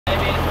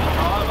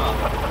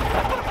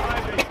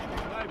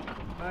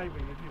maybe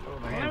if you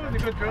thought the handbrake. That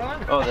was a good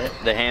drive. Oh,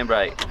 the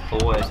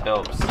handbrake always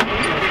helps.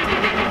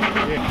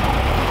 Yeah.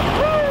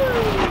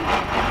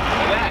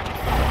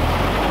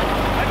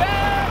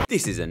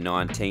 This is a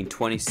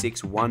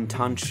 1926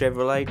 one-ton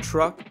Chevrolet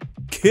truck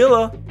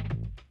killer.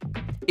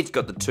 It's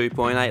got the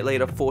 2.8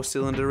 litre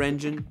 4-cylinder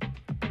engine.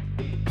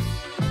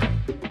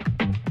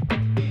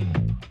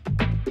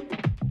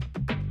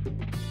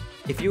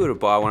 If you were to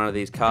buy one of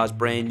these cars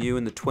brand new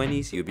in the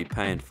 20s, you'd be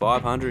paying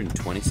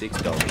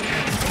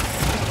 $526.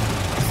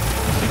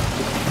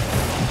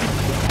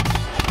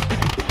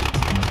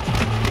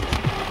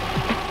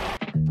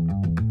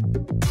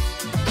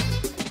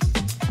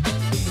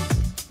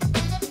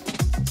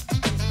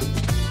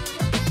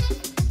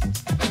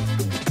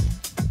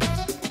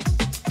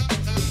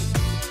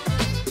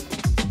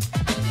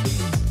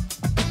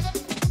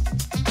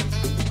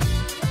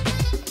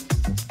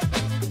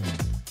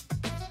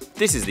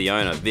 This is the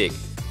owner, Vic.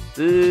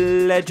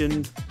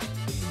 Legend.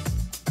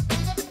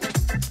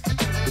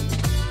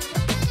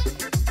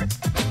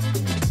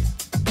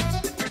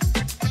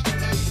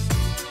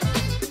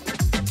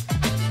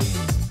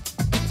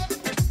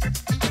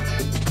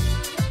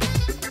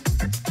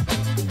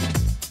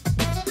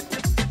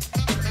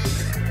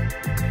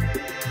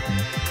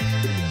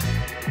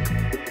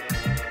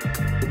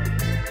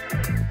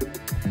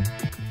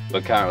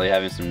 We're currently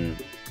having some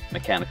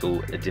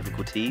mechanical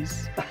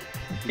difficulties.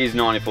 He's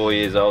 94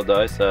 years old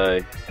though, so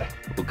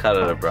we'll cut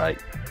it a break.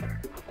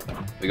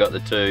 We got the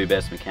two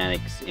best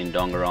mechanics in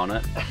Donga on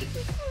it.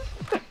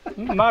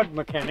 Mud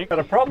mechanic. Got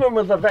a problem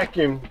with the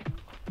vacuum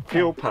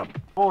fuel pump.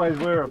 Always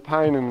were a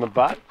pain in the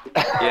butt.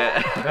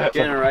 Yeah,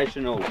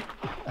 generational.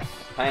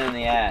 Pain in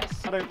the ass.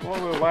 While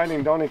we were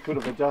waiting, Donnie could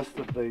have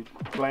adjusted the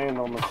gland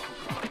on the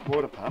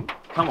water pump.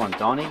 Come on,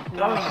 Donnie.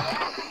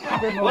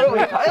 What are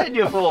we paying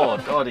you for,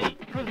 Donnie?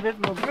 Put a bit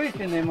more grease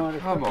in there, might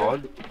have. Come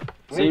on.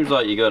 Seems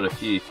like you got a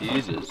few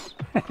fuses.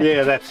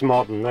 Yeah, that's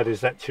modern.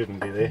 That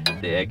shouldn't be there.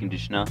 The air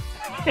conditioner.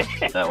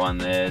 That one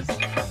there's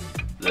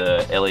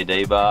the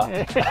LED bar.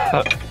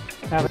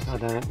 I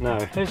don't know.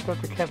 Who's got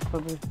the cap for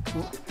the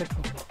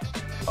petrol?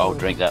 I'll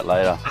drink that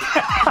later.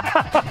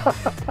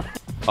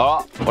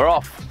 Alright, we're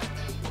off.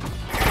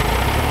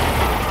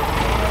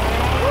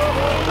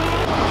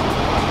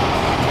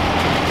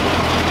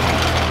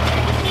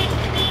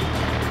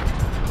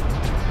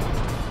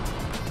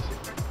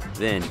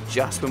 Then,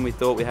 just when we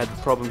thought we had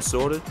the problem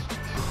sorted,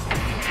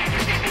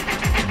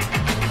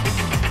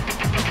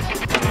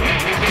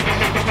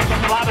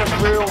 Flooded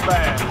real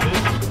bad.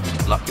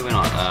 lucky we're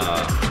not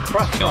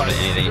going to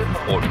anything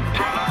important.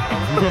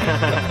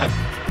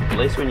 At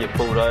least when you're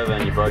pulled over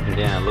and you're broken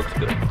down, it looks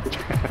good.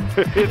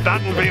 It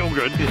doesn't feel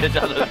good. It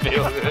doesn't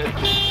feel good.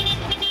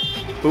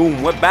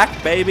 Boom, we're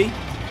back, baby.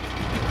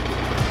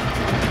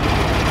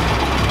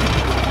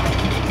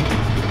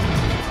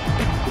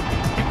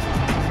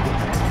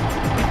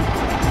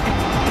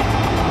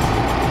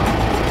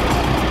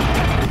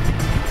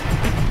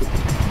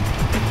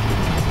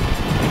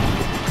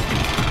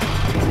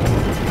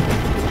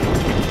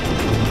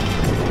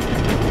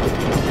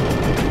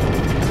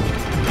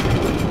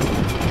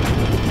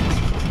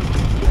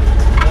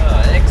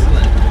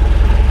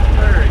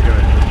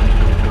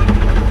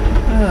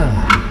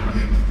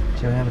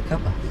 Shall we have a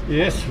cuppa?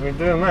 Yes, we're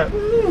doing that.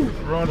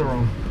 Right or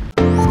wrong?